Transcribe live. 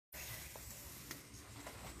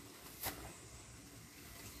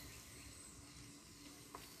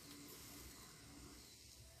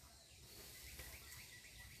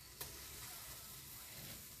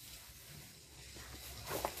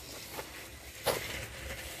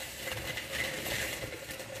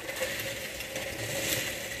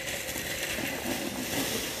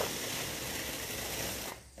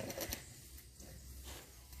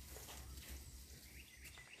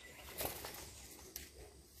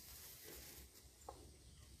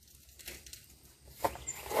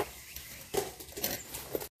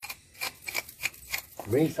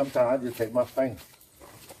Me, sometimes I just take my finger.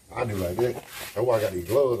 I do like that. That's why I got these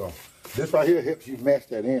gloves on. This right here helps you mash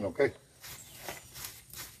that in, okay?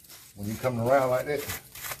 When you coming around like that,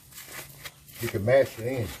 you can mash it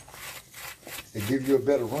in. It gives you a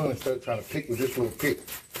better run instead of trying to pick with this little pick.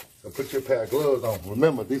 So put your pair of gloves on.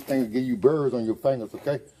 Remember, these things give you burrs on your fingers,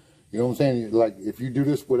 okay? You know what I'm saying? Like, if you do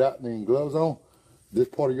this without any gloves on, this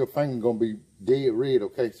part of your finger is going to be dead red,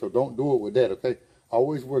 okay? So don't do it with that, okay?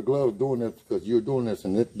 Always wear gloves doing this because you're doing this,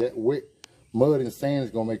 and that wet mud and sand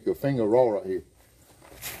is going to make your finger raw right here.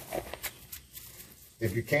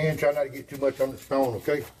 If you can, try not to get too much on the stone,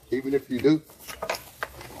 okay? Even if you do,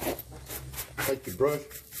 take your brush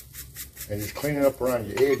and just clean it up around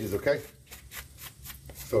your edges, okay?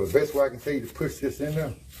 So the best way I can tell you to push this in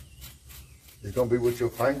there is going to be with your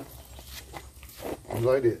finger. Just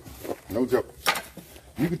like that. No joke.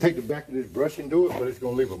 You can take the back of this brush and do it, but it's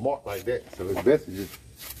going to leave a mark like that. So it's best to just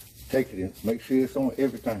take it and make sure it's on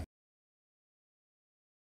everything.